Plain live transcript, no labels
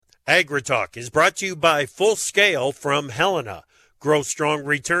AgriTalk is brought to you by Full Scale from Helena. Grow strong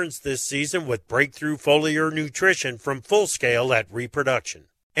returns this season with breakthrough foliar nutrition from Full Scale at Reproduction.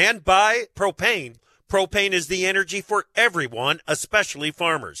 And by Propane. Propane is the energy for everyone, especially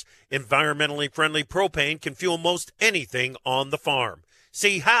farmers. Environmentally friendly propane can fuel most anything on the farm.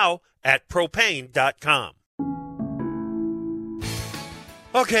 See how at propane.com.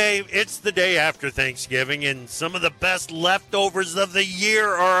 Okay, it's the day after Thanksgiving, and some of the best leftovers of the year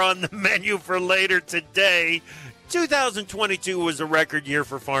are on the menu for later today. 2022 was a record year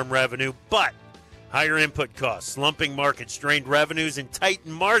for farm revenue, but higher input costs, slumping markets, strained revenues, and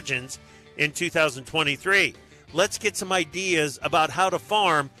tightened margins in 2023. Let's get some ideas about how to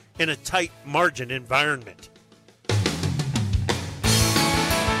farm in a tight margin environment.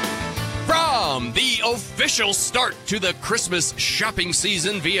 From the official start to the Christmas shopping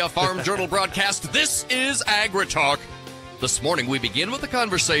season via Farm Journal broadcast, this is AgriTalk. This morning we begin with a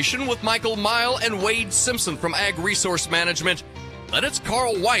conversation with Michael Mile and Wade Simpson from Ag Resource Management. Then it's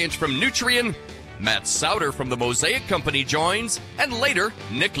Carl Wyant from Nutrien. Matt Souter from the Mosaic Company joins, and later,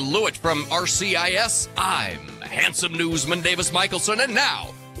 Nick Lewitt from RCIS. I'm handsome newsman Davis Michelson, and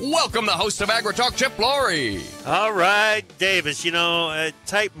now, welcome the host of AgriTalk, Chip Laurie. All right, Davis, a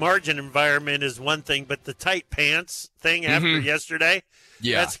tight margin environment is one thing, but the tight pants thing after yesterday,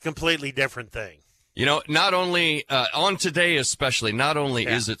 that's a completely different thing. Not only, on today especially, not only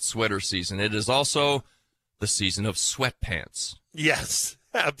is it sweater season, it is also the season of sweatpants. Yes.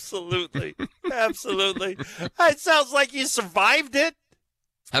 Absolutely. Absolutely. It sounds like you survived it.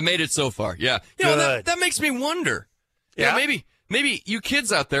 I made it so far. Yeah. That makes me wonder. Yeah. Maybe you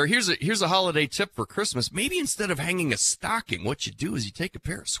kids out there, here's a holiday tip for Christmas. Maybe instead of hanging a stocking, what you do is you take a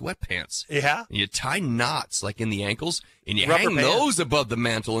pair of sweatpants. Yeah. And you tie knots like in the ankles and you Rubber hang band. those above the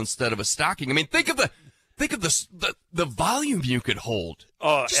mantle instead of a stocking. I mean, think of the volume you could hold.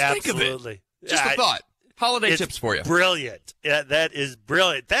 Oh, Just absolutely. think of it. Just a thought. Holiday tips for you. Brilliant. Yeah, that is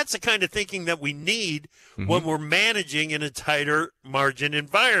brilliant. That's the kind of thinking that we need when we're managing in a tighter margin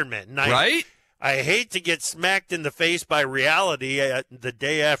environment. And right? I hate to get smacked in the face by reality the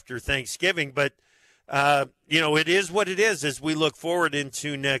day after Thanksgiving, but, it is what it is as we look forward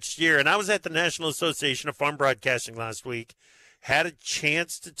into next year. And I was at the National Association of Farm Broadcasting last week, had a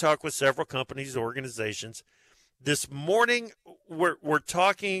chance to talk with several companies, organizations. This morning, we're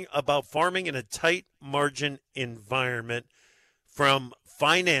talking about farming in a tight margin environment, from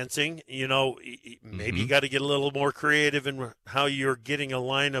financing. Maybe you got to get a little more creative in how you're getting a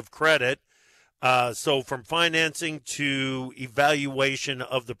line of credit. So from financing to evaluation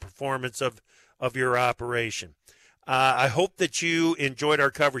of the performance of your operation. I hope that you enjoyed our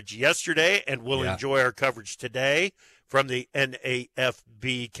coverage yesterday and will enjoy our coverage today from the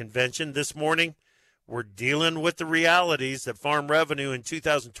NAFB convention this morning. We're dealing with the realities that farm revenue in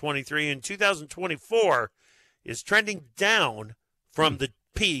 2023 and 2024 is trending down from the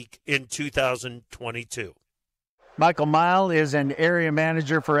peak in 2022. Michael Mile is an area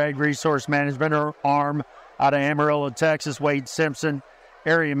manager for Ag Resource Management, or ARM, out of Amarillo, Texas. Wade Simpson,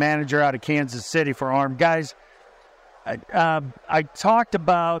 area manager out of Kansas City for ARM. Guys, I talked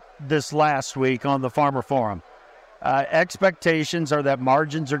about this last week on the Farmer Forum. Expectations are that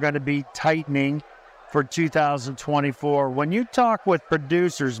margins are going to be tightening for 2024. When you talk with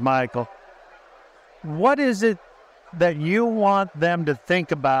producers, Michael, what is it that you want them to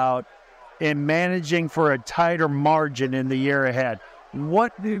think about in managing for a tighter margin in the year ahead?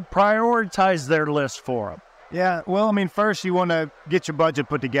 What prioritize their list for them? Yeah, well, first you want to get your budget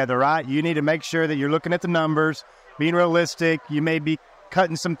put together, right? You need to make sure that you're looking at the numbers, being realistic. You may be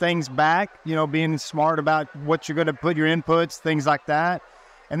cutting some things back, being smart about what you're going to put your inputs, things like that.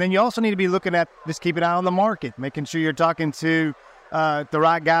 And then you also need to be looking at, just keep an eye on the market, making sure you're talking to the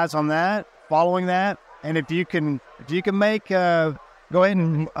right guys on that, following that. And if you can make, go ahead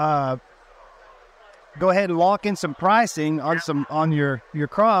and lock in some pricing on your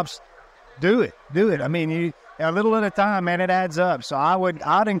crops, do it. A little at a time, man, it adds up. So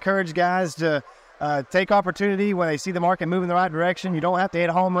I'd encourage guys to take opportunity when they see the market move in the right direction. You don't have to hit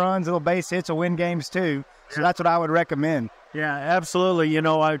home runs, little base hits will win games too. So that's what I would recommend. Yeah, absolutely.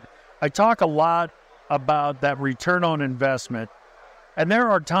 I talk a lot about that return on investment. And there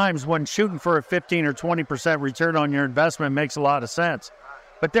are times when shooting for a 15 or 20% return on your investment makes a lot of sense.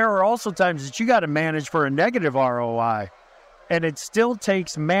 But there are also times that you got to manage for a negative ROI. And it still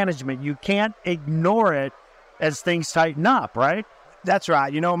takes management. You can't ignore it as things tighten up, right? That's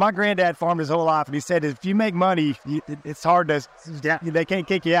right. My granddad farmed his whole life, and he said if you make money, it's hard to, they can't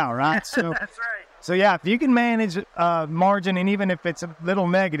kick you out, right? So, that's right. So, yeah, if you can manage margin, and even if it's a little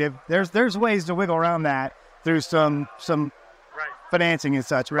negative, there's ways to wiggle around that through some financing and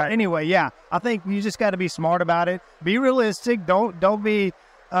such. Right. But anyway, yeah, I think you just got to be smart about it. Be realistic. Don't be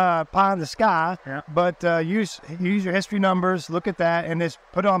pie in the sky. Yeah. But use your history numbers. Look at that and just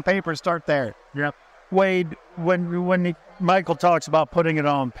put it on paper and start there. Yep. Wade, when Michael talks about putting it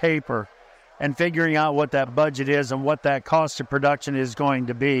on paper and figuring out what that budget is and what that cost of production is going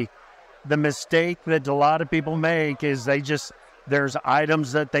to be, the mistake that a lot of people make is there's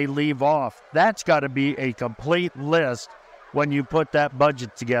items that they leave off. That's got to be a complete list when you put that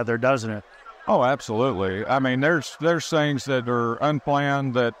budget together, doesn't it? Oh, absolutely. I mean, there's things that are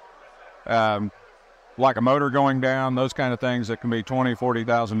unplanned that, like a motor going down, those kind of things that can be $20,000,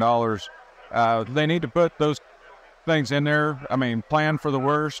 $40,000. They need to put those things in there. I mean, plan for the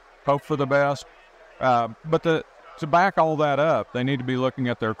worst, hope for the best. But to back all that up, they need to be looking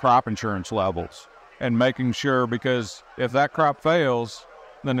at their crop insurance levels and making sure, because if that crop fails,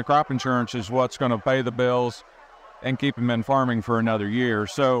 then the crop insurance is what's going to pay the bills and keep them in farming for another year.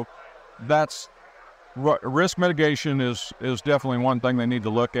 So that's risk mitigation is definitely one thing they need to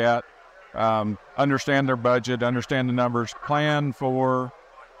look at. Understand their budget, understand the numbers, plan for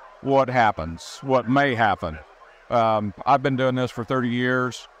what happens, what may happen. I've been doing this for 30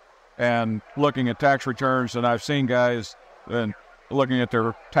 years and looking at tax returns, and I've seen guys and looking at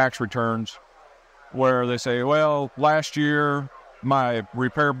their tax returns where they say, well, last year my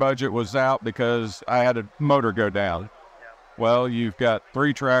repair budget was out because I had a motor go down. Well, you've got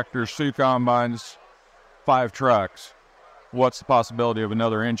 3 tractors, 2 combines, 5 trucks. What's the possibility of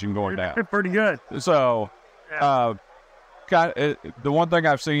another engine going down? Pretty good. So, the one thing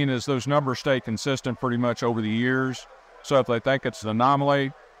I've seen is those numbers stay consistent pretty much over the years. So if they think it's an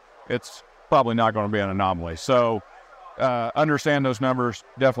anomaly, it's probably not going to be an anomaly. So understand those numbers,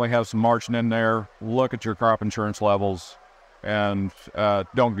 definitely have some margin in there, look at your crop insurance levels, and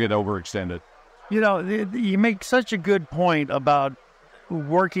don't get overextended. You know, you make such a good point about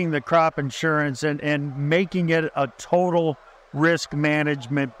working the crop insurance and making it a total risk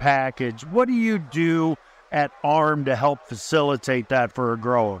management package. What do you do at ARM to help facilitate that for a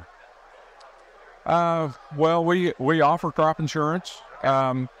grower? Well, we offer crop insurance.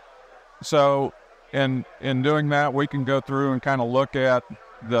 So in doing that, we can go through and kind of look at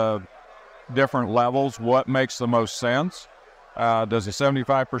the different levels, what makes the most sense. Does a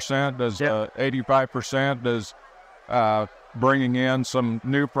 75%, does 85%, does bringing in some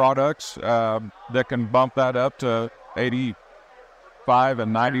new products that can bump that up to 85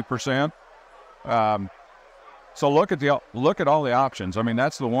 and 90%. So look at all the options. I mean,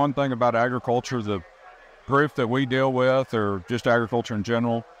 that's the one thing about agriculture, the group that we deal with, or just agriculture in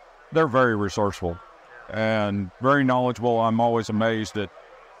general, they're very resourceful and very knowledgeable. I'm always amazed that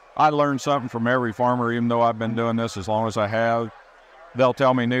I learn something from every farmer, even though I've been doing this as long as I have. They'll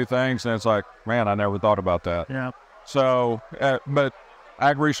tell me new things, and it's like, man, I never thought about that. Yeah. So, but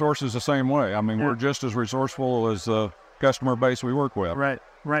AgriSource is the same way. I mean, we're just as resourceful as the customer base we work with. Right.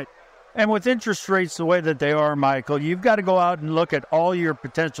 And with interest rates the way that they are, Michael, you've got to go out and look at all your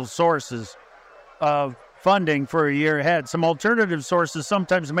potential sources of funding for a year ahead. Some alternative sources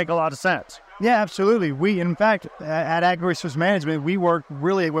sometimes make a lot of sense. Yeah, absolutely. We, in fact, at AgriSource Management, we work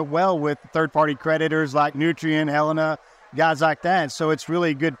really well with third-party creditors like Nutrien, Helena, guys like that. So it's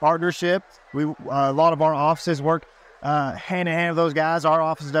really a good partnership. A lot of our offices work hand-in-hand with those guys. Our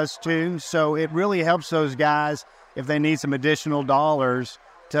office does too. So it really helps those guys if they need some additional dollars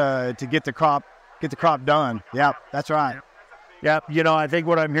to get the crop done. Yeah, that's right. Yep. You know, I think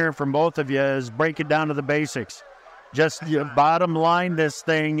what I'm hearing from both of you is break it down to the basics. Just bottom line this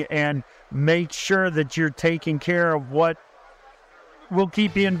thing and make sure that you're taking care of what will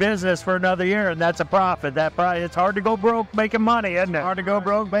keep you in business for another year, and that's a profit. It's hard to go broke making money, isn't it? Hard to go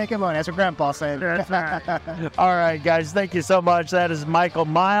broke making money. That's what Grandpa said. That's right. All right, guys, thank you so much. That is Michael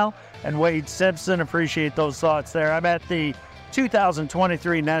Mile and Wade Simpson. Appreciate those thoughts there. I'm at the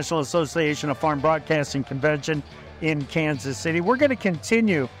 2023 National Association of Farm Broadcasting Convention in Kansas City. We're going to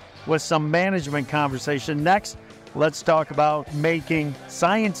continue with some management conversation. Next, let's talk about making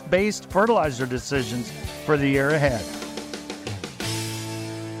science-based fertilizer decisions for the year ahead.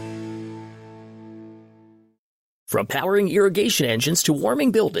 From powering irrigation engines to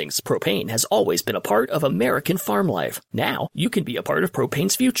warming buildings, propane has always been a part of American farm life. Now, you can be a part of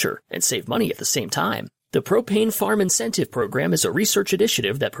propane's future and save money at the same time. The Propane Farm Incentive Program is a research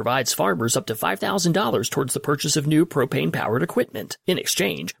initiative that provides farmers up to $5,000 towards the purchase of new propane-powered equipment. In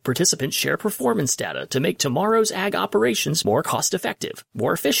exchange, participants share performance data to make tomorrow's ag operations more cost-effective,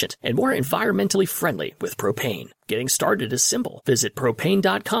 more efficient, and more environmentally friendly with propane. Getting started is simple. Visit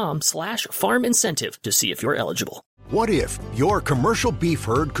propane.com/farm incentive to see if you're eligible. What if your commercial beef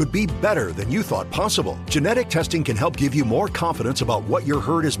herd could be better than you thought possible? Genetic testing can help give you more confidence about what your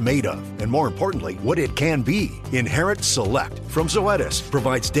herd is made of, and more importantly, what it can be. Inherit Select from Zoetis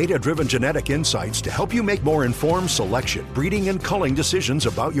provides data-driven genetic insights to help you make more informed selection, breeding, and culling decisions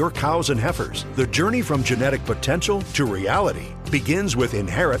about your cows and heifers. The journey from genetic potential to reality begins with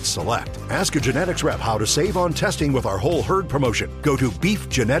Inherit Select. Ask a genetics rep how to save on testing with our whole herd promotion. Go to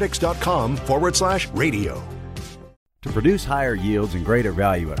beefgenetics.com/radio. To produce higher yields and greater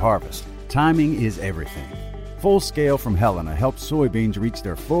value at harvest, timing is everything. Full Scale from Helena helps soybeans reach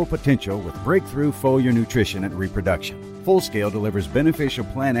their full potential with breakthrough foliar nutrition and reproduction. Full Scale delivers beneficial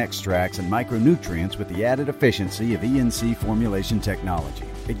plant extracts and micronutrients with the added efficiency of ENC formulation technology.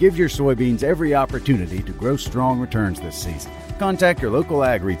 It gives your soybeans every opportunity to grow strong returns this season. Contact your local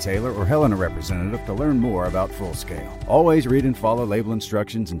ag retailer or Helena representative to learn more about Full Scale. Always read and follow label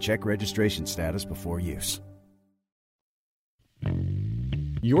instructions and check registration status before use.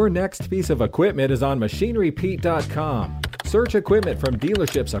 Your next piece of equipment is on MachineryPete.com. Search equipment from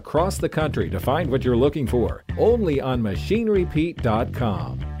dealerships across the country to find what you're looking for. Only on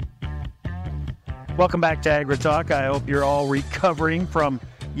MachineryPete.com. Welcome back to AgriTalk. I hope you're all recovering from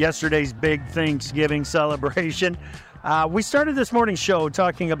yesterday's big Thanksgiving celebration. We started this morning's show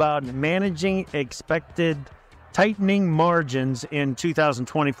talking about managing expected tightening margins in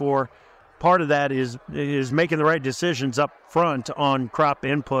 2024. Part of that is making the right decisions up front on crop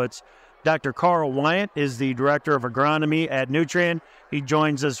inputs. Dr. Carl Wyant is the Director of Agronomy at Nutrien. He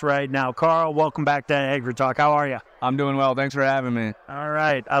joins us right now. Carl, welcome back to AgriTalk. How are you? I'm doing well. Thanks for having me. All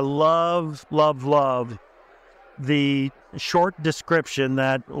right. I love the short description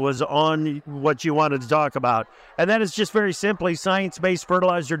that was on what you wanted to talk about. And that is just very simply science-based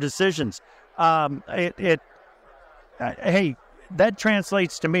fertilizer decisions. Hey, that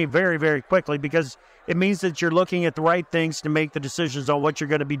translates to me very, very quickly because it means that you're looking at the right things to make the decisions on what you're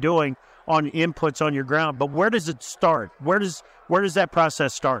going to be doing on inputs on your ground. But where does it start? Where does that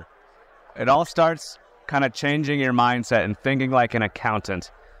process start? It all starts kind of changing your mindset and thinking like an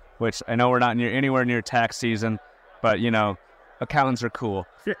accountant, which I know we're not anywhere near tax season, but, you know, accountants are cool.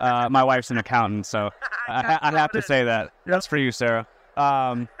 My wife's an accountant, so I have to say that. That's for you, Sarah.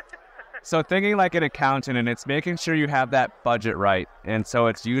 So thinking like an accountant, and it's making sure you have that budget right. And so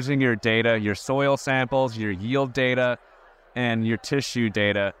it's using your data, your soil samples, your yield data, and your tissue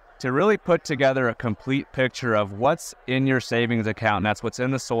data to really put together a complete picture of what's in your savings account, and that's what's in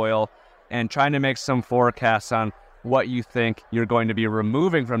the soil, and trying to make some forecasts on what you think you're going to be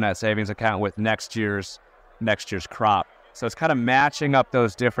removing from that savings account with next year's crop. So it's kind of matching up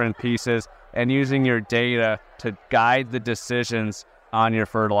those different pieces and using your data to guide the decisions on your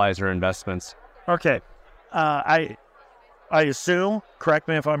fertilizer investments. Okay. I assume, correct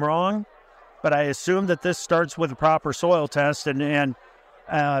me if I'm wrong, but I assume that this starts with a proper soil test and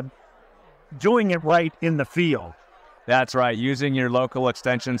doing it right in the field. That's right. Using your local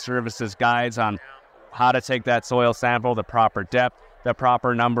extension services guides on how to take that soil sample, the proper depth, the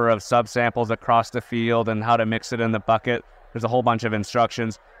proper number of subsamples across the field, and how to mix it in the bucket. There's a whole bunch of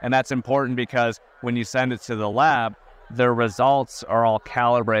instructions. And that's important because when you send it to the lab, the results are all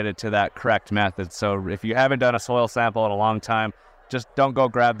calibrated to that correct method. So if you haven't done a soil sample in a long time, just don't go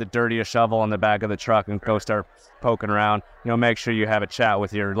grab the dirtiest shovel in the back of the truck and go start poking around. You know, make sure you have a chat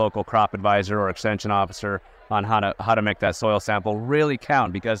with your local crop advisor or extension officer on how to make that soil sample really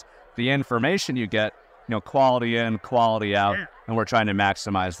count, because the information you get, you know, quality in, quality out, and we're trying to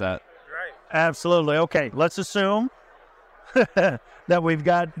maximize that. Right. Absolutely. Okay, let's assume that we've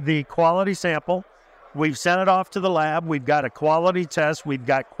got the quality sample. We've sent it off to the lab. We've got a quality test. We've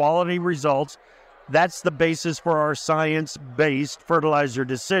got quality results. That's the basis for our science-based fertilizer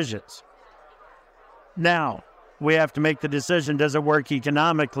decisions. Now, we have to make the decision, does it work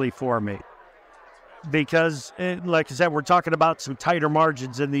economically for me? Because, like I said, we're talking about some tighter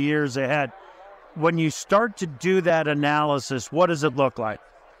margins in the years ahead. When you start to do that analysis, what does it look like?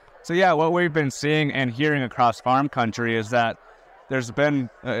 So, yeah, what we've been seeing and hearing across farm country is that there's been,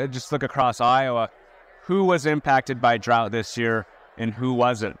 just look across Iowa, who was impacted by drought this year and who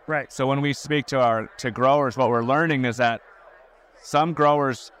wasn't. Right. So when we speak to growers, what we're learning is that some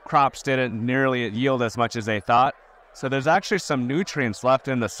growers' crops didn't nearly yield as much as they thought. So there's actually some nutrients left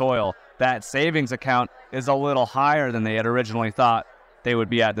in the soil. That savings account is a little higher than they had originally thought they would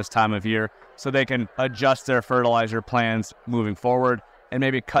be at this time of year. So they can adjust their fertilizer plans moving forward and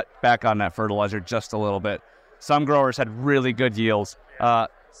maybe cut back on that fertilizer just a little bit. Some growers had really good yields.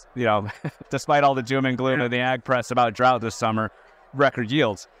 You know, despite all the doom and gloom of the ag press about drought this summer, record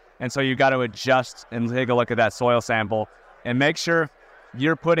yields. And so you got to adjust and take a look at that soil sample and make sure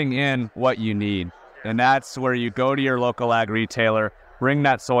you're putting in what you need. And that's where you go to your local ag retailer, bring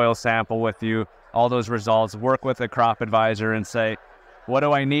that soil sample with you, all those results, work with a crop advisor and say, what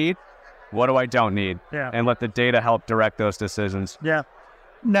do I need? What do I don't need? Yeah. And let the data help direct those decisions. Yeah.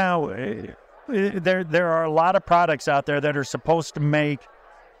 Now, there are a lot of products out there that are supposed to make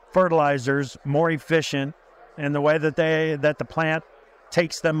fertilizers more efficient in the way that the plant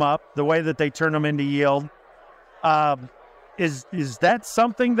takes them up, the way that they turn them into yield. Is that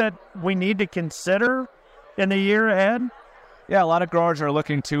something that we need to consider in the year ahead? Yeah, a lot of growers are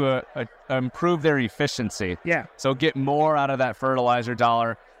looking to improve their efficiency. Yeah. So get more out of that fertilizer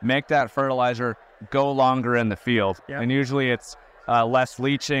dollar, make that fertilizer go longer in the field. Yeah. And usually it's less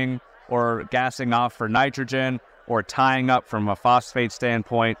leaching or gassing off for nitrogen or tying up from a phosphate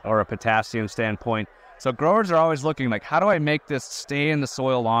standpoint or a potassium standpoint. So growers are always looking like, how do I make this stay in the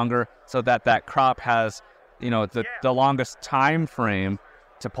soil longer so that that crop has, the longest time frame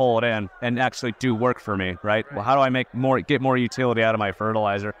to pull it in and actually do work for me, right? Well, how do I get more utility out of my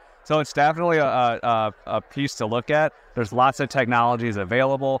fertilizer? So it's definitely a piece to look at. There's lots of technologies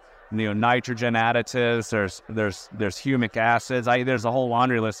available. Nitrogen additives. There's humic acids. There's a whole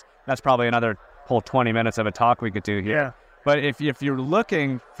laundry list. That's probably another whole 20 minutes of a talk we could do here. Yeah. But if you're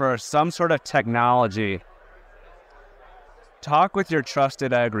looking for some sort of technology, talk with your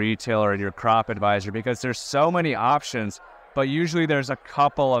trusted ag retailer and your crop advisor, because there's so many options, but usually there's a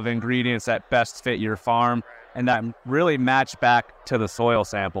couple of ingredients that best fit your farm and that really match back to the soil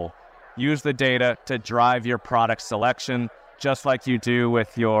sample. Use the data to drive your product selection, just like you do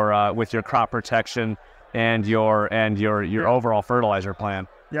with your crop protection and your overall fertilizer plan.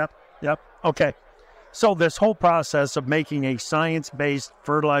 Yep. Okay. So this whole process of making a science-based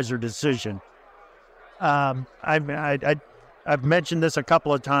fertilizer decision, I've mentioned this a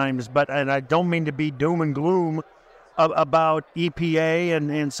couple of times, and I don't mean to be doom and gloom about EPA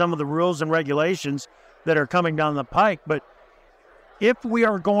and some of the rules and regulations that are coming down the pike, but if we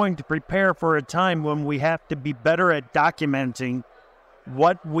are going to prepare for a time when we have to be better at documenting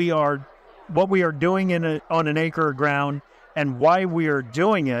what we are doing on an acre of ground and why we are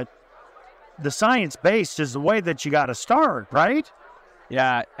doing it, the science-based is the way that you got to start, right?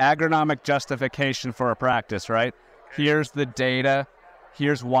 Yeah, agronomic justification for a practice, right? Here's the data.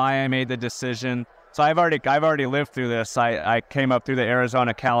 Here's why I made the decision. So I've already lived through this. I came up through the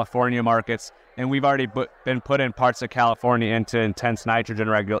Arizona, California markets, and we've already been put in parts of California into intense nitrogen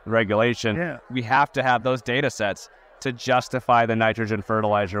regulation. Yeah. We have to have those data sets to justify the nitrogen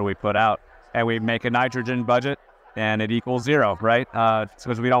fertilizer we put out. And we make a nitrogen budget, and it equals zero, right?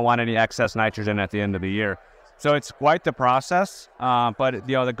 Because we don't want any excess nitrogen at the end of the year. So it's quite the process, but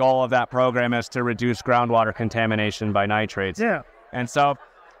the goal of that program is to reduce groundwater contamination by nitrates. Yeah. And so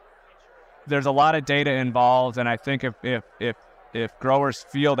there's a lot of data involved, and I think if growers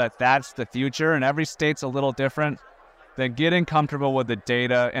feel that that's the future, and every state's a little different, then getting comfortable with the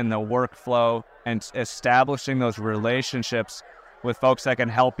data and the workflow and establishing those relationships with folks that can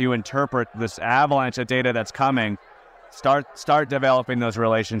help you interpret this avalanche of data that's coming, start developing those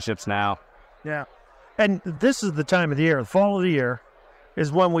relationships now. Yeah. And this is the time of the year, the fall of the year,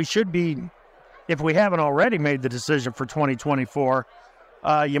 is when we should be, if we haven't already made the decision for 2024,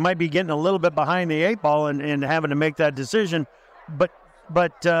 you might be getting a little bit behind the eight ball and having to make that decision. But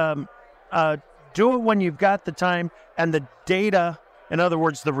do it when you've got the time and the data, in other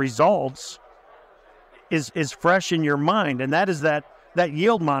words, the results, is fresh in your mind. And that is that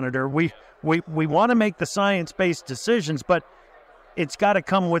yield monitor. We want to make the science-based decisions, but it's got to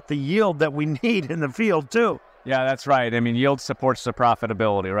come with the yield that we need in the field too. Yeah, that's right. I mean, yield supports the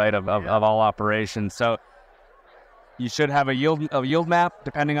profitability, right, of all operations. So you should have a yield map,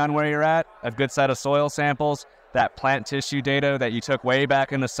 depending on where you're at, a good set of soil samples, that plant tissue data that you took way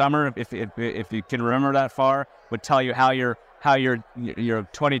back in the summer, if you can remember that far, would tell you how your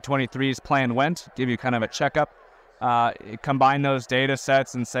 2023's plan went, give you kind of a checkup. Combine those data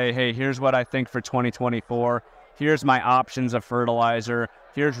sets and say, hey, here's what I think for 2024. Here's my options of fertilizer.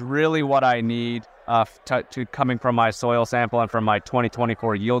 Here's really what I need to coming from my soil sample and from my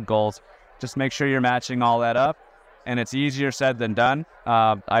 2024 yield goals. Just make sure you're matching all that up. And it's easier said than done.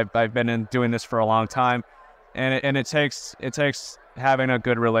 I've been doing this for a long time, and it takes having a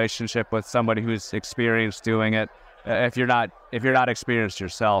good relationship with somebody who's experienced doing it. If you're not experienced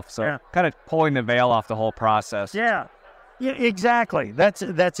yourself, so kind of pulling the veil off the whole process. Yeah, exactly. That's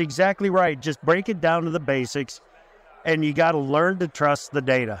exactly right. Just break it down to the basics, and you got to learn to trust the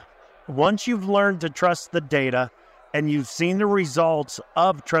data. Once you've learned to trust the data, and you've seen the results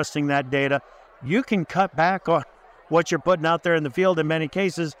of trusting that data, you can cut back on what you're putting out there in the field in many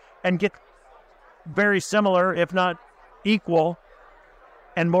cases and get very similar, if not equal,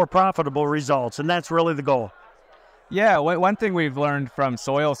 and more profitable results, and that's really the goal. Yeah, one thing we've learned from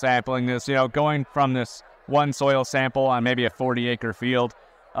soil sampling is, going from this one soil sample on maybe a 40-acre field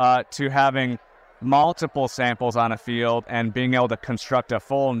to having multiple samples on a field and being able to construct a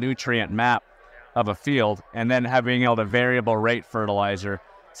full nutrient map of a field, and then being able to variable rate fertilizer.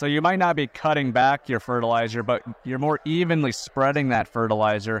 So you might not be cutting back your fertilizer, but you're more evenly spreading that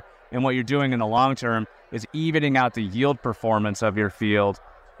fertilizer, and what you're doing in the long term is evening out the yield performance of your field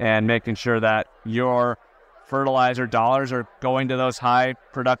and making sure that your fertilizer dollars are going to those high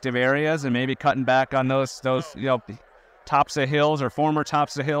productive areas, and maybe cutting back on those tops of hills or former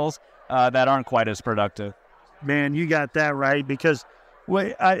tops of hills that aren't quite as productive. Man, you got that right, because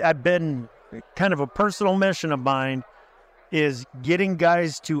I've been kind of a personal mission of mine is getting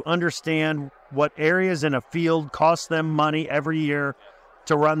guys to understand what areas in a field cost them money every year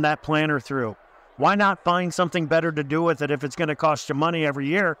to run that planter through. Why not find something better to do with it if it's going to cost you money every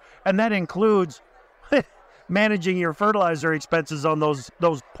year? And that includes managing your fertilizer expenses on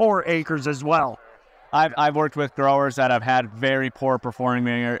those poor acres as well. I've worked with growers that have had very poor performing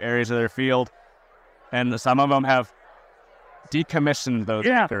areas of their field, and some of them have decommissioned those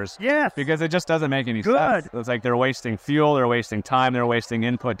acres. Yeah. Because it just doesn't make any sense. It's like they're wasting fuel, they're wasting time, they're wasting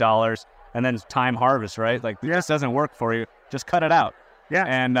input dollars, and then time harvest, right? Like, this doesn't work for you. Just cut it out. Yeah.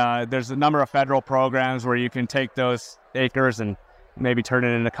 And there's a number of federal programs where you can take those acres and maybe turn it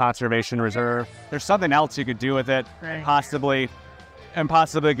into conservation reserve. There's something else you could do with it, possibly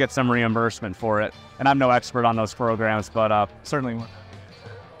get some reimbursement for it. And I'm no expert on those programs, but certainly.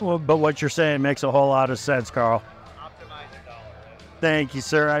 Well, but what you're saying makes a whole lot of sense, Carl. Optimize your dollar. Thank you,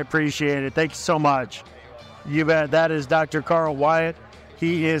 sir. I appreciate it. Thank you so much. You bet. That is Dr. Carl Wyatt.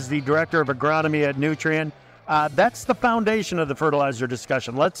 He is the Director of Agronomy at Nutrien. That's the foundation of the fertilizer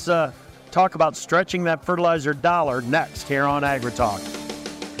discussion. Let's talk about stretching that fertilizer dollar next here on AgriTalk.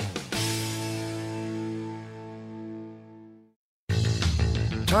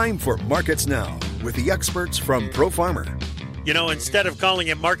 Time for Markets Now with the experts from Pro Farmer. Instead of calling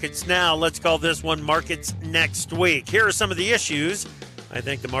it Markets Now, let's call this one Markets Next Week. Here are some of the issues I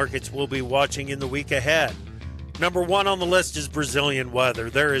think the markets will be watching in the week ahead. Number one on the list is Brazilian weather.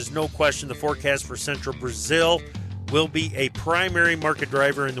 There is no question the forecast for central Brazil will be a primary market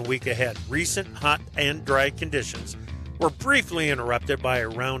driver in the week ahead. Recent hot and dry conditions were briefly interrupted by a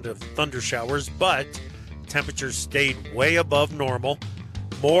round of thunder showers, but temperatures stayed way above normal.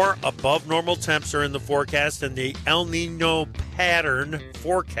 More above normal temps are in the forecast, and the El Nino pattern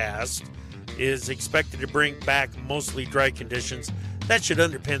forecast is expected to bring back mostly dry conditions. That should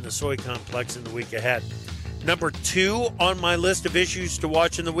underpin the soy complex in the week ahead. Number two on my list of issues to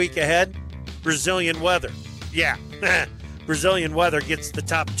watch in the week ahead, Brazilian weather. Yeah, Brazilian weather gets the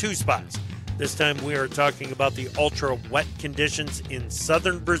top two spots. This time we are talking about the ultra wet conditions in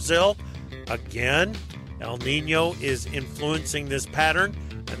southern Brazil. Again, El Nino is influencing this pattern,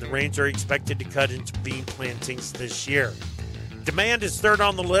 and the rains are expected to cut into bean plantings this year. Demand is third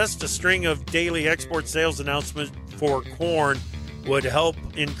on the list. A string of daily export sales announcements for corn would help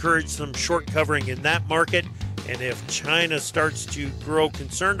encourage some short covering in that market. And if China starts to grow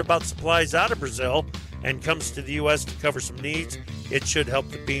concerned about supplies out of Brazil and comes to the U.S. to cover some needs, it should help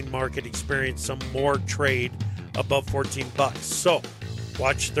the bean market experience some more trade above $14. So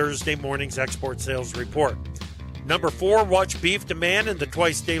watch Thursday morning's export sales report. Number four, watch beef demand in the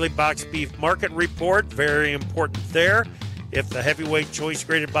twice daily box beef market report. Very important there. If the heavyweight choice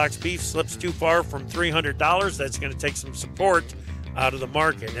graded box beef slips too far from $300, that's going to take some support out of the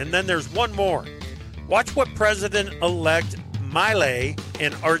market. And then there's one more. Watch what President-elect Milei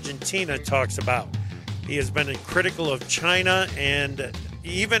in Argentina talks about. He has been critical of China and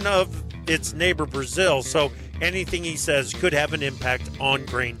even of its neighbor Brazil, so anything he says could have an impact on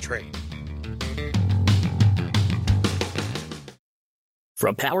grain trade.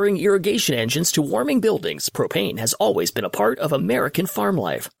 From powering irrigation engines to warming buildings, propane has always been a part of American farm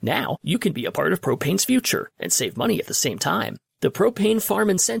life. Now, you can be a part of propane's future and save money at the same time. The Propane Farm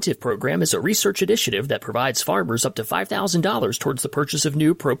Incentive Program is a research initiative that provides farmers up to $5,000 towards the purchase of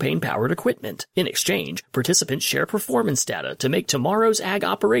new propane-powered equipment. In exchange, participants share performance data to make tomorrow's ag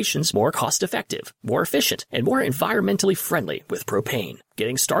operations more cost-effective, more efficient, and more environmentally friendly with propane.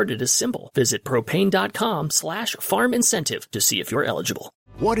 Getting started is simple. Visit propane.com/farm incentive to see if you're eligible.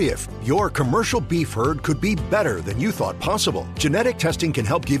 What if your commercial beef herd could be better than you thought possible? Genetic testing can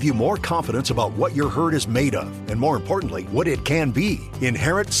help give you more confidence about what your herd is made of, and more importantly, what it can be.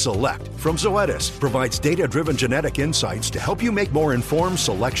 Inherit Select from Zoetis provides data-driven genetic insights to help you make more informed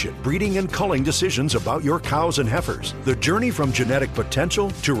selection, breeding, and culling decisions about your cows and heifers. The journey from genetic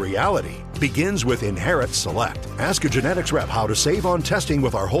potential to reality begins with Inherit Select. Ask a genetics rep how to save on testing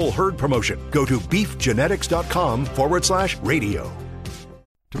with our whole herd promotion. Go to beefgenetics.com/radio.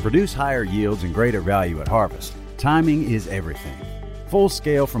 To produce higher yields and greater value at harvest, timing is everything. Full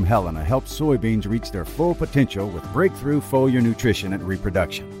Scale from Helena helps soybeans reach their full potential with breakthrough foliar nutrition and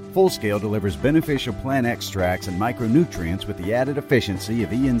reproduction. Full Scale delivers beneficial plant extracts and micronutrients with the added efficiency of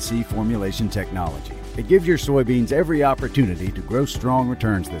ENC formulation technology. It gives your soybeans every opportunity to grow strong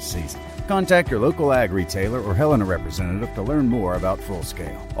returns this season. Contact your local ag retailer or Helena representative to learn more about Full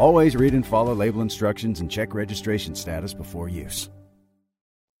Scale. Always read and follow label instructions and check registration status before use.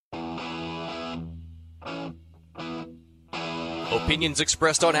 Opinions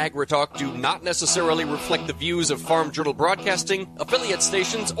expressed on AgriTalk do not necessarily reflect the views of Farm Journal Broadcasting, affiliate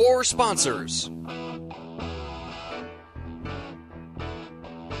stations, or sponsors.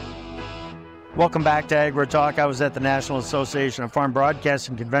 Welcome back to AgriTalk. I was at the National Association of Farm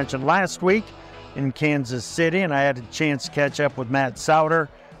Broadcasting Convention last week in Kansas City, and I had a chance to catch up with Matt Sauter,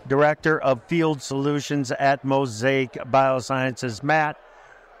 Director of Field Solutions at Mosaic Biosciences. Matt,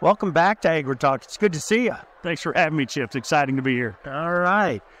 welcome back to AgriTalk. It's good to see you. Thanks for having me, Chip. It's exciting to be here. All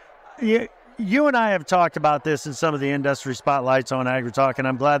right. You and I have talked about this in some of the industry spotlights on AgriTalk, and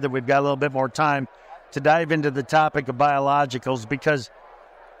I'm glad that we've got a little bit more time to dive into the topic of biologicals, because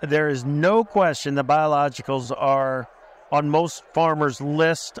there is no question that biologicals are on most farmers'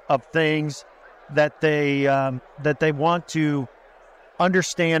 list of things that they want to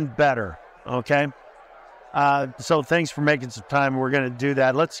understand better, okay? So thanks for making some time. We're going to do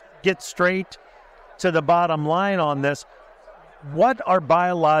that. Let's get straight to the bottom line on this. What are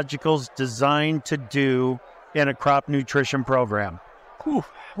biologicals designed to do in a crop nutrition program?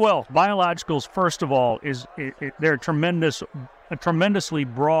 Well, biologicals, first of all, they're a tremendously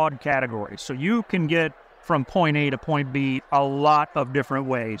broad category. So you can get from point A to point B a lot of different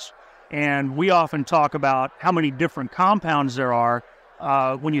ways. And we often talk about how many different compounds there are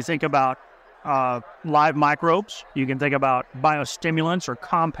when you think about live microbes. You can think about biostimulants or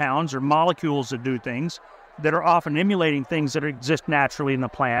compounds or molecules that do things that are often emulating things that exist naturally in the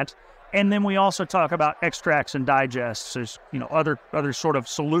plant. And then we also talk about extracts and digests as, other sort of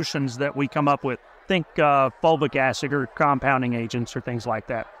solutions that we come up with. Think fulvic acid or compounding agents or things like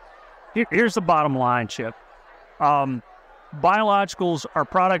that. Here's the bottom line, Chip. Biologicals are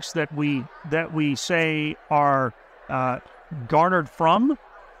products that we say are garnered from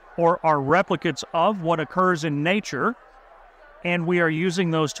or are replicates of what occurs in nature, and we are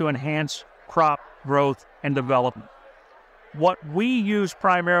using those to enhance crop growth and development. What we use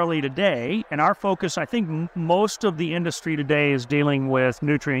primarily today, and our focus, I think most of the industry today is dealing with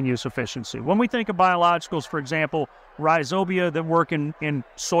nutrient use efficiency. When we think of biologicals, for example, rhizobia that work in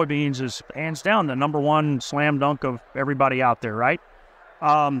soybeans is hands down the number one slam dunk of everybody out there, right?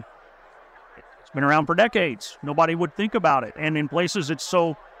 It's been around for decades. Nobody would think about it. And in places it's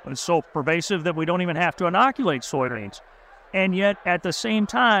so pervasive that we don't even have to inoculate soybeans. And yet, at the same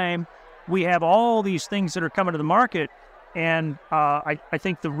time, we have all these things that are coming to the market. And I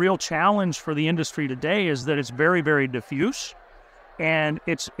think the real challenge for the industry today is that it's very, very diffuse. And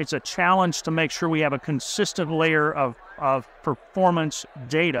it's a challenge to make sure we have a consistent layer of performance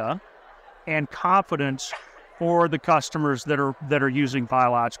data and confidence for the customers that are using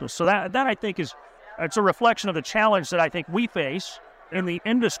biologicals. So that I think it's a reflection of the challenge that I think we face in the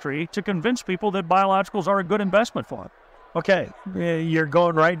industry to convince people that biologicals are a good investment for them. Okay, you're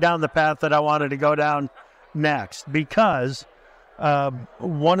going right down the path that I wanted to go down next, because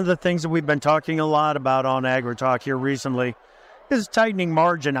one of the things that we've been talking a lot about on AgriTalk here recently is tightening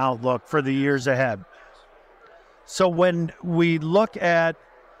margin outlook for the years ahead. So when we look at,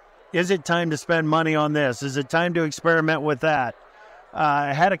 is it time to spend money on this? Is it time to experiment with that?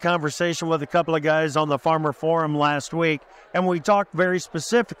 I had a conversation with a couple of guys on the Farmer Forum last week, and we talked very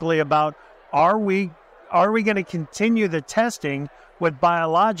specifically about, are we going to continue the testing with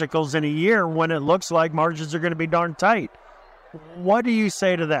biologicals in a year when it looks like margins are going to be darn tight? What do you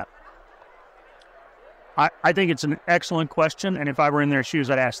say to that? I think it's an excellent question, and if I were in their shoes,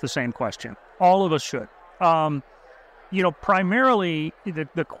 I'd ask the same question. All of us should. Primarily,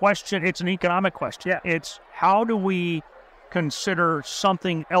 the question, it's an economic question. Yeah. It's how do we consider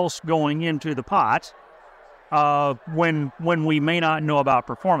something else going into the pot when we may not know about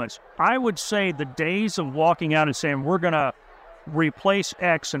performance? I would say the days of walking out and saying we're going to replace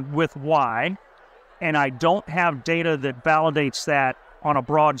X and with Y, and I don't have data that validates that on a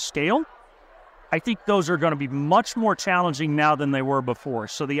broad scale, I think those are going to be much more challenging now than they were before.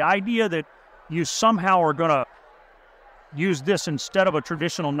 So the idea that you somehow are going to use this instead of a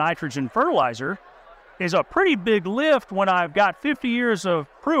traditional nitrogen fertilizer is a pretty big lift when I've got 50 years of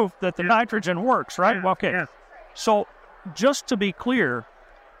proof that the nitrogen works, right? Yeah, okay. yeah. So just to be clear,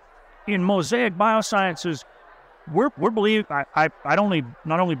 in Mosaic Biosciences, we're believe I not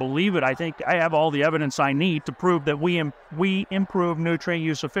only believe it, I think I have all the evidence I need to prove that we improve nutrient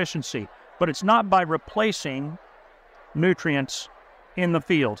use efficiency. But it's not by replacing nutrients in the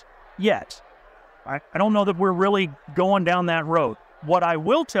field yet. I don't know that we're really going down that road. What I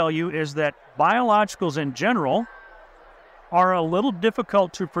will tell you is that biologicals in general are a little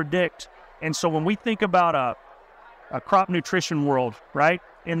difficult to predict. And so when we think about a crop nutrition world, right,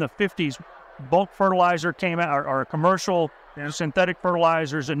 in the 50s, bulk fertilizer came out, or commercial synthetic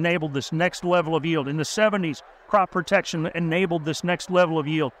fertilizers enabled this next level of yield. In the 70s, crop protection enabled this next level of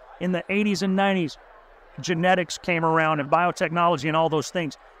yield. In the 80s and 90s, genetics came around and biotechnology and all those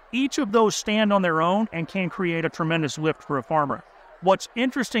things. Each of those stand on their own and can create a tremendous lift for a farmer. What's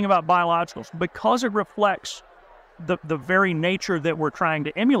interesting about biologicals, because it reflects the very nature that we're trying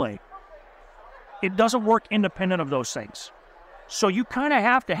to emulate, it doesn't work independent of those things. So you kind of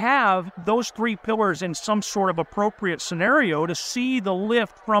have to have those three pillars in some sort of appropriate scenario to see the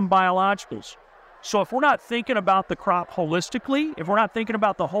lift from biologicals. So if we're not thinking about the crop holistically, if we're not thinking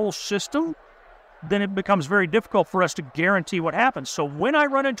about the whole system, then it becomes very difficult for us to guarantee what happens. So when I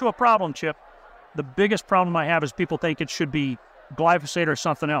run into a problem, Chip, the biggest problem I have is people think it should be glyphosate or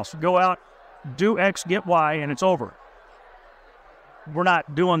something else. Go out, do X, get Y, and it's over. We're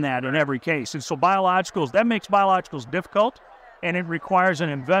not doing that in every case. And so biologicals, that makes biologicals difficult, and it requires an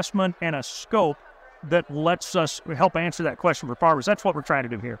investment and a scope that lets us help answer that question for farmers. That's what we're trying to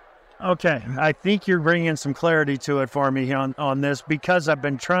do here. Okay, I think you're bringing some clarity to it for me on this, because I've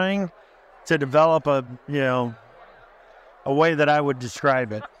been trying to develop a way that I would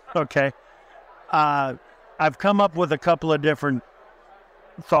describe it. Okay, I've come up with a couple of different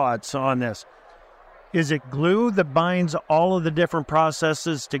thoughts on this. Is it glue that binds all of the different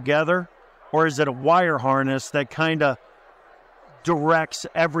processes together, or is it a wire harness that kind of directs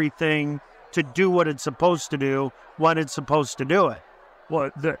everything to do what it's supposed to do when it's supposed to do it? Well,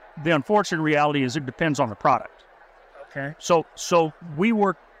 the unfortunate reality is it depends on the product. Okay. So we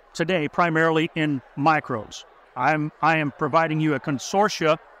work today primarily in microbes. I am providing you a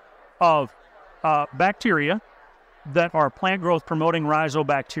consortia of bacteria that are plant growth promoting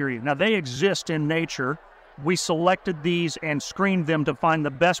rhizobacteria. Now, they exist in nature. We selected these and screened them to find the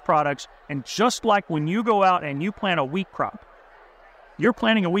best products. And just like when you go out and you plant a wheat crop, you're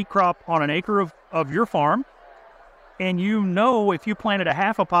planting a wheat crop on an acre of your farm, and you know if you planted a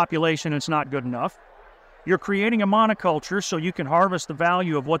half a population, it's not good enough. You're creating a monoculture so you can harvest the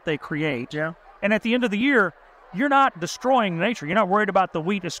value of what they create. Yeah. And at the end of the year, you're not destroying nature. You're not worried about the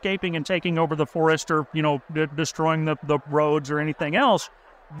wheat escaping and taking over the forest, or, destroying the roads or anything else.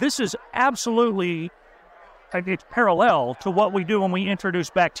 This is absolutely, it's parallel to what we do when we introduce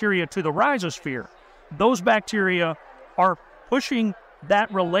bacteria to the rhizosphere. Those bacteria are pushing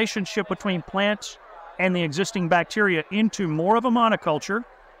that relationship between plants and the existing bacteria into more of a monoculture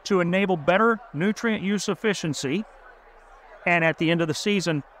to enable better nutrient use efficiency. And at the end of the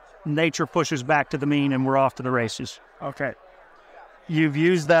season, nature pushes back to the mean and we're off to the races. Okay. You've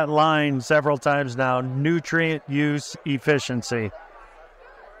used that line several times now, nutrient use efficiency.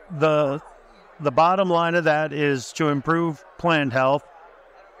 The bottom line of that is to improve plant health,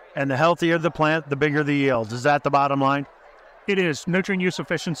 and the healthier the plant, the bigger the yield. Is that the bottom line? It is. Nutrient use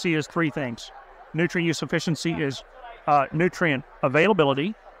efficiency is three things. Nutrient use efficiency is nutrient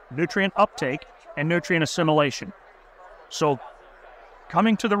availability, nutrient uptake, and nutrient assimilation. So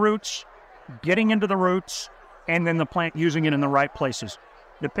coming to the roots, getting into the roots, and then the plant using it in the right places.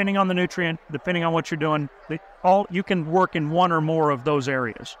 Depending on the nutrient, depending on what you're doing, you can work in one or more of those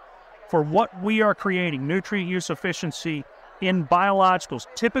areas. For what we are creating, nutrient use efficiency in biologicals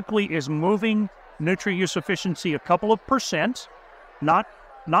typically is moving nutrient use efficiency a couple of percent, not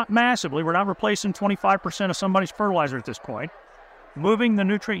massively. We're not replacing 25% of somebody's fertilizer at this point. Moving the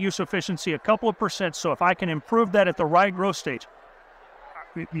nutrient use efficiency a couple of percent, so if I can improve that at the right growth stage,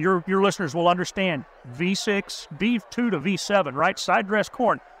 your listeners will understand V6, V2 to V7, right? Side dress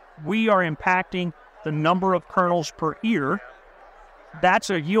corn. We are impacting the number of kernels per ear. That's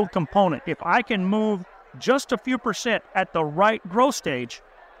a yield component. If I can move just a few percent at the right growth stage,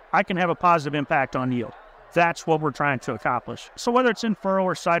 I can have a positive impact on yield. That's what we're trying to accomplish. So whether it's in furrow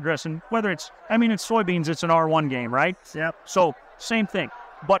or side dressing, whether it's soybeans, it's an R1 game, right? Yep. So same thing.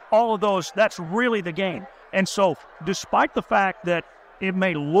 But all of those, that's really the game. And so despite the fact that it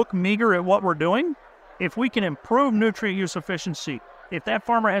may look meager at what we're doing, if we can improve nutrient use efficiency, if that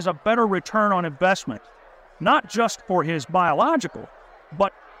farmer has a better return on investment, not just for his biological,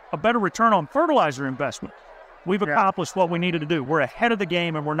 but a better return on fertilizer investment, we've accomplished what we needed to do. We're ahead of the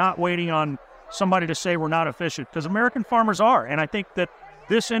game, and we're not waiting on somebody to say we're not efficient, because American farmers are. And I think that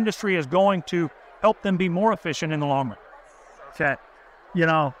this industry is going to help them be more efficient in the long run. Okay. You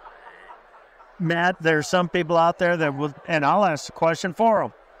know, Matt, there's some people out there that will, and I'll ask the question for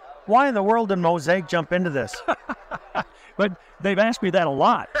them. Why in the world did Mosaic jump into this? But they've asked me that a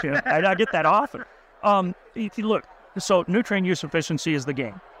lot. You know, I get that often. Look, so nutrient use efficiency is the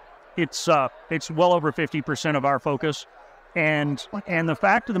game. It's well over 50% of our focus. And the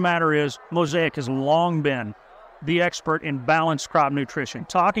fact of the matter is, Mosaic has long been the expert in balanced crop nutrition,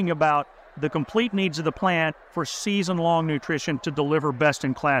 talking about the complete needs of the plant for season-long nutrition to deliver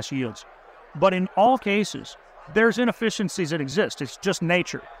best-in-class yields. But in all cases, there's inefficiencies that exist. It's just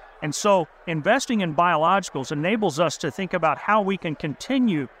nature. And so investing in biologicals enables us to think about how we can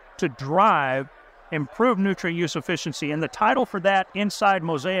continue to drive improved nutrient use efficiency. And the title for that inside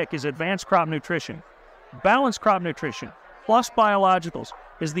Mosaic is Advanced Crop Nutrition. Balanced crop nutrition plus biologicals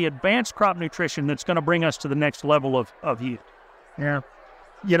is the advanced crop nutrition that's going to bring us to the next level of yield. Yeah.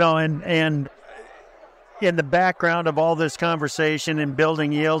 You know, and in the background of all this conversation and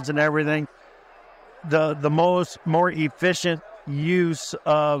building yields and everything, the more efficient use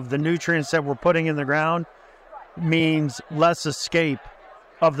of the nutrients that we're putting in the ground means less escape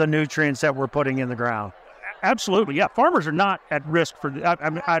of the nutrients that we're putting in the ground. Absolutely, yeah. Farmers are not at risk for.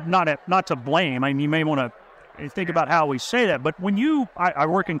 I'm not to blame. I mean, you may want to think about how we say that. But when I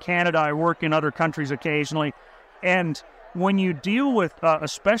work in Canada, I work in other countries occasionally, and when you deal with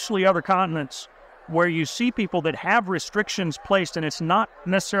especially other continents where you see people that have restrictions placed, and it's not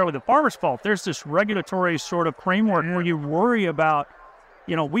necessarily the farmer's fault. There's this regulatory sort of framework where you worry about,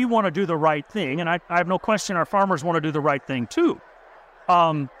 we want to do the right thing, and I have no question our farmers want to do the right thing too.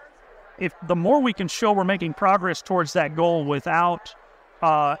 If the more we can show we're making progress towards that goal without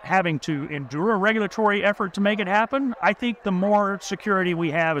having to endure a regulatory effort to make it happen, I think the more security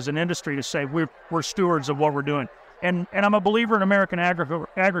we have as an industry to say we're stewards of what we're doing. And I'm a believer in American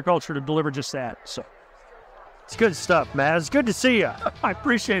agriculture to deliver just that. So it's good stuff, Matt. It's good to see you. I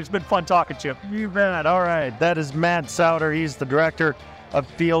appreciate it. It's been fun talking to you. You bet. All right. That is Matt Souter. He's the Director of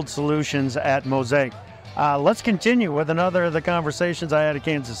Field Solutions at Mosaic. Let's continue with another of the conversations I had at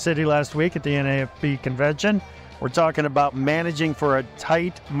Kansas City last week at the NAFB convention. We're talking about managing for a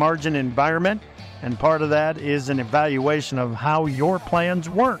tight margin environment, and part of that is an evaluation of how your plans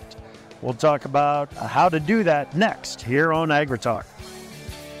worked. We'll talk about how to do that next here on AgriTalk.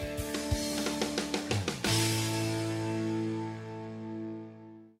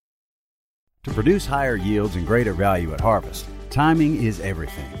 To produce higher yields and greater value at harvest, timing is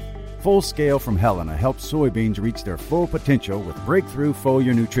everything. Full Scale from Helena helps soybeans reach their full potential with breakthrough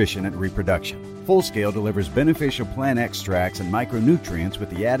foliar nutrition and reproduction. Full Scale delivers beneficial plant extracts and micronutrients with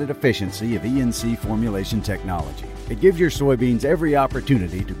the added efficiency of ENC formulation technology. It gives your soybeans every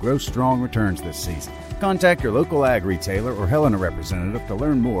opportunity to grow strong returns this season. Contact your local ag retailer or Helena representative to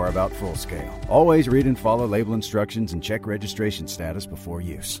learn more about Full Scale. Always read and follow label instructions and check registration status before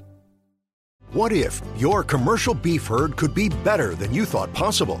use. What if your commercial beef herd could be better than you thought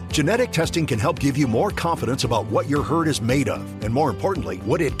possible? Genetic testing can help give you more confidence about what your herd is made of, and more importantly,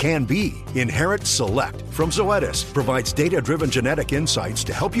 what it can be. Inherit Select from Zoetis provides data-driven genetic insights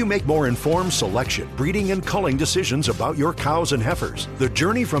to help you make more informed selection, breeding, and culling decisions about your cows and heifers. The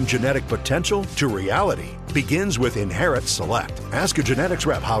journey from genetic potential to reality begins with Inherit Select. Ask a genetics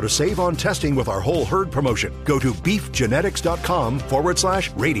rep how to save on testing with our whole herd promotion. Go to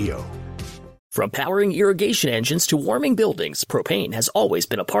beefgenetics.com/radio. From powering irrigation engines to warming buildings, propane has always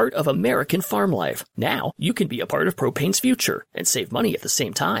been a part of American farm life. Now, you can be a part of propane's future and save money at the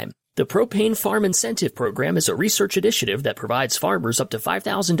same time. The Propane Farm Incentive Program is a research initiative that provides farmers up to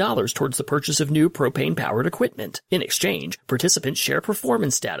 $5,000 towards the purchase of new propane-powered equipment. In exchange, participants share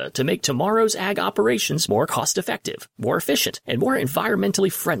performance data to make tomorrow's ag operations more cost-effective, more efficient, and more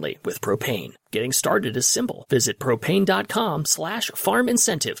environmentally friendly with propane. Getting started is simple. Visit propane.com/farm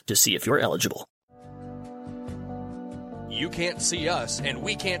incentive to see if you're eligible. You can't see us, and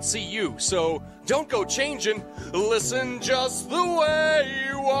we can't see you, so don't go changing. Listen just the way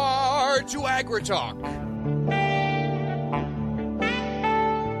you are to AgriTalk.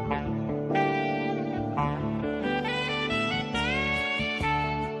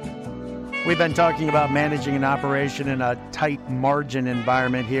 We've been talking about managing an operation in a tight margin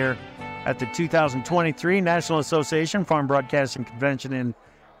environment here at the 2023 National Association Farm Broadcasting Convention in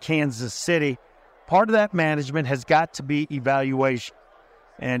Kansas City. Part of that management has got to be evaluation.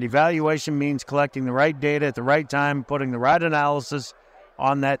 And evaluation means collecting the right data at the right time, putting the right analysis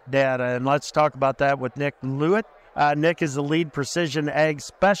on that data. And let's talk about that with Nick Lewitt. Nick is the lead precision ag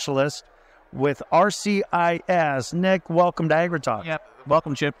specialist with RCIS. Nick, welcome to AgriTalk. Yep.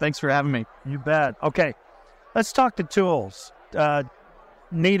 Welcome, Chip. Thanks for having me. You bet. Okay, let's talk the tools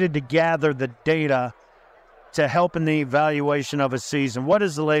needed to gather the data to help in the evaluation of a season. What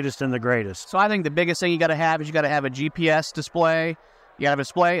is the latest and the greatest? So I think the biggest thing you got to have is you got to have a GPS display. You got to have a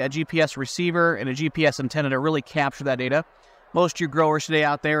display, a GPS receiver, and a GPS antenna to really capture that data. Most of your growers today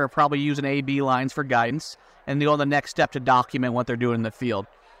out there are probably using A/B lines for guidance, and they go on the next step to document what they're doing in the field.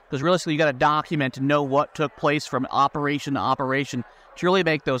 Because realistically, you got to document to know what took place from operation to operation to really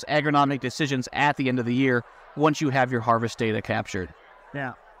make those agronomic decisions at the end of the year once you have your harvest data captured.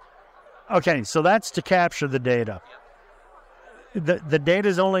 Yeah. Okay, so that's to capture the data. The data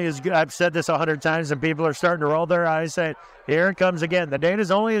is only as good. I've said this 100 times, and people are starting to roll their eyes saying, here it comes again. The data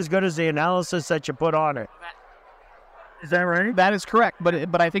is only as good as the analysis that you put on it. Is that right? That is correct,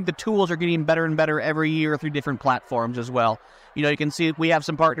 but I think the tools are getting better and better every year through different platforms as well. You know, you can see we have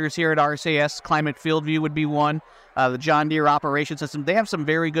some partners here at RCS. Climate Field View would be one. The John Deere Operation System. They have some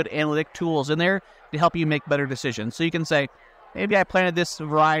very good analytic tools in there to help you make better decisions. So you can say, maybe I planted this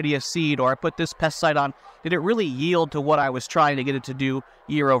variety of seed or I put this pesticide on. Did it really yield to what I was trying to get it to do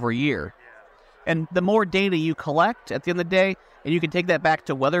year over year? And the more data you collect at the end of the day, and you can take that back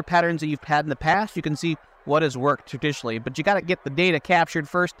to weather patterns that you've had in the past, you can see what has worked traditionally. But you got to get the data captured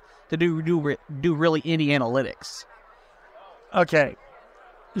first to do really any analytics. Okay.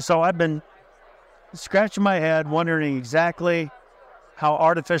 So I've been scratching my head wondering exactly how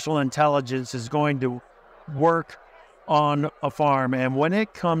artificial intelligence is going to work on a farm. And when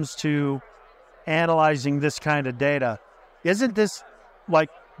it comes to analyzing this kind of data, isn't this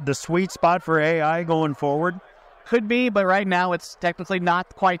like the sweet spot for AI going forward? Could be, but right now it's technically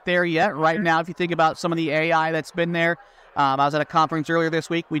not quite there yet. Right now, if you think about some of the AI that's been there, I was at a conference earlier this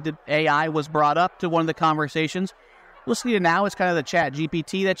week. AI was brought up to one of the conversations. Listening to now is kind of the chat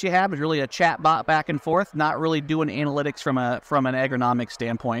GPT that you have is really a chat bot back and forth, not really doing analytics from an agronomic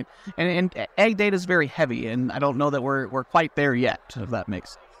standpoint. And ag data is very heavy, and I don't know that we're quite there yet, if that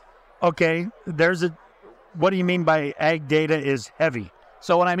makes sense. Okay, what do you mean by ag data is heavy?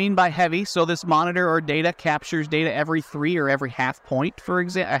 So what I mean by heavy, so this monitor or data captures data every 3 or every half point, for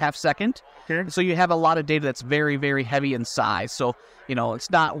example, a half second. Okay. So you have a lot of data that's very, very heavy in size. So, you know, it's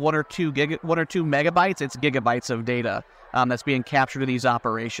not 1 or 2 megabytes, it's gigabytes of data that's being captured in these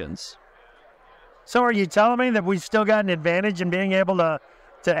operations. So are you telling me that we've still got an advantage in being able to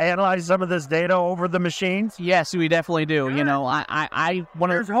analyze some of this data over the machines? Yes, we definitely do. Good. You know, I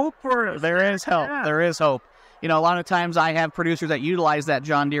want to... There's hope for us. There is hope. Yeah. There is hope. You know, a lot of times I have producers that utilize that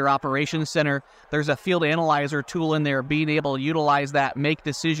John Deere Operations Center. There's a field analyzer tool in there, being able to utilize that, make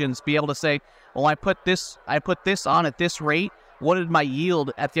decisions, be able to say, well, I put this on at this rate. What did my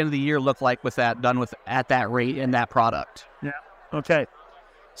yield at the end of the year look like with that done with at that rate in that product? Yeah. Okay.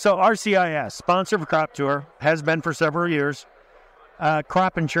 So RCIS, sponsor of Crop Tour, has been for several years.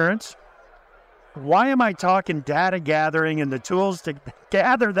 Crop insurance. Why am I talking data gathering and the tools to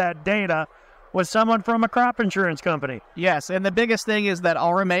gather that data with someone from a crop insurance company? Yes, and the biggest thing is that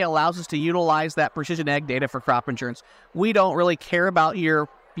RMA allows us to utilize that precision ag data for crop insurance. We don't really care about your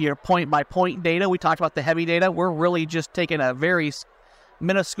point-by-point data. We talked about the heavy data. We're really just taking a very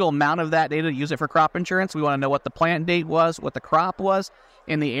minuscule amount of that data to use it for crop insurance. We want to know what the plant date was, what the crop was,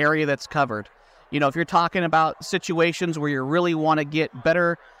 in the area that's covered. You know, if you're talking about situations where you really want to get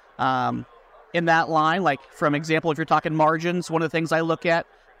better in that line, like, from example, if you're talking margins, one of the things I look at,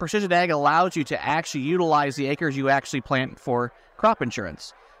 Precision Ag allows you to actually utilize the acres you actually plant for crop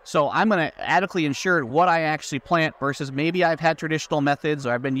insurance. So I'm going to adequately insure what I actually plant versus maybe I've had traditional methods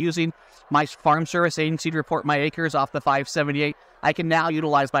or I've been using my Farm Service Agency to report my acres off the 578. I can now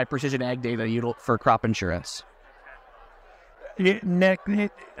utilize my Precision Ag data for crop insurance. Nick,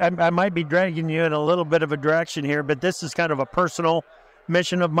 I might be dragging you in a little bit of a direction here, but this is kind of a personal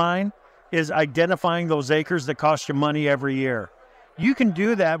mission of mine, is identifying those acres that cost you money every year. You can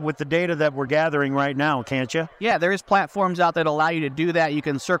do that with the data that we're gathering right now, can't you? Yeah, there is platforms out that allow you to do that. You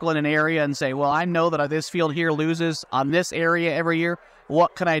can circle in an area and say, well, I know that this field here loses on this area every year.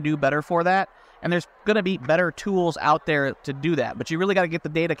 What can I do better for that? And there's going to be better tools out there to do that. But you really got to get the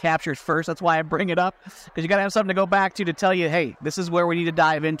data captured first. That's why I bring it up, because you got to have something to go back to tell you, hey, this is where we need to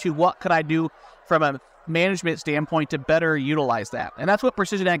dive into. What could I do from a management standpoint to better utilize that. And that's what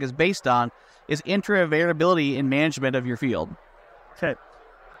precision ag is based on, is intra-variability in management of your field. Okay.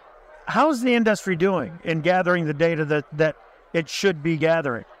 How's the industry doing in gathering the data that it should be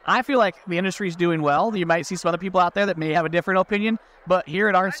gathering? I feel like the industry is doing well. You might see some other people out there that may have a different opinion, but here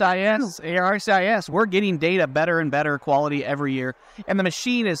at RCIS, we're getting data better and better quality every year. And the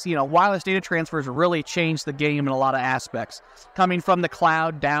machine is, wireless data transfers really changed the game in a lot of aspects. Coming from the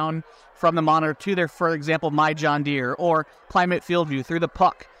cloud down from the monitor to their, for example, My John Deere or Climate Field View through the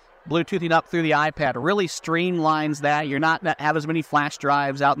puck, Bluetoothing up through the iPad really streamlines that. You're not have as many flash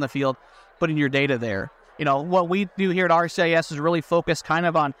drives out in the field putting your data there. What we do here at RCIS is really focus kind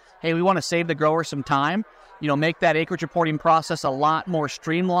of on, hey, we want to save the grower some time, make that acreage reporting process a lot more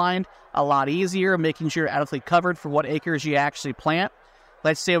streamlined, a lot easier, making sure you're adequately covered for what acres you actually plant.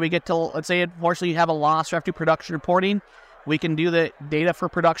 Let's say unfortunately you have a loss after production reporting. We can do the data for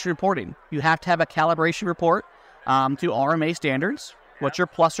production reporting. You have to have a calibration report to RMA standards, which are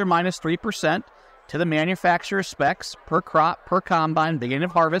plus or minus 3% to the manufacturer specs per crop, per combine, beginning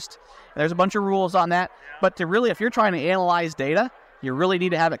of harvest. There's a bunch of rules on that. But if you're trying to analyze data, you really need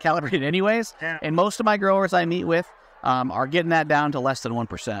to have it calibrated anyways. Yeah. And most of my growers I meet with are getting that down to less than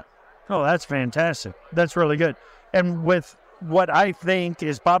 1%. Oh, that's fantastic. That's really good. And with what I think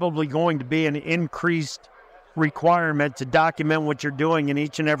is probably going to be an increased requirement to document what you're doing in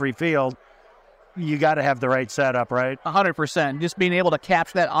each and every field, you got to have the right setup, right? 100%. Just being able to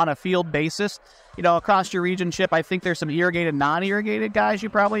capture that on a field basis. Across your region, Chip, I think there's some irrigated, non-irrigated guys you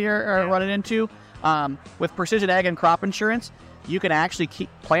probably are running into. With precision ag and crop insurance, you can actually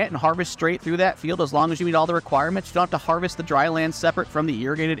plant and harvest straight through that field as long as you meet all the requirements. You don't have to harvest the dry land separate from the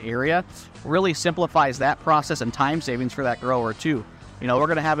irrigated area. Really simplifies that process and time savings for that grower too. We're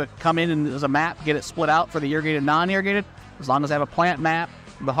going to have it come in and as a map, get it split out for the irrigated, non-irrigated. As long as I have a plant map,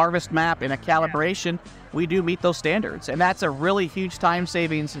 the harvest map, and a calibration, we do meet those standards. And that's a really huge time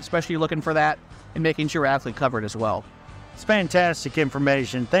savings, especially looking for that and making sure we're adequately covered as well. It's fantastic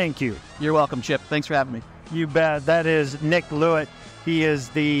information. Thank you. You're welcome, Chip. Thanks for having me. You bet. That is Nick Lewitt. He is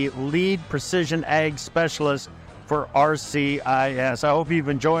the lead precision ag specialist for RCIS. I hope you've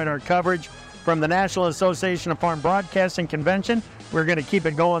enjoyed our coverage from the National Association of Farm Broadcasting Convention. We're going to keep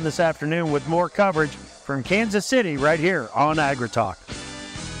it going this afternoon with more coverage from Kansas City right here on AgriTalk.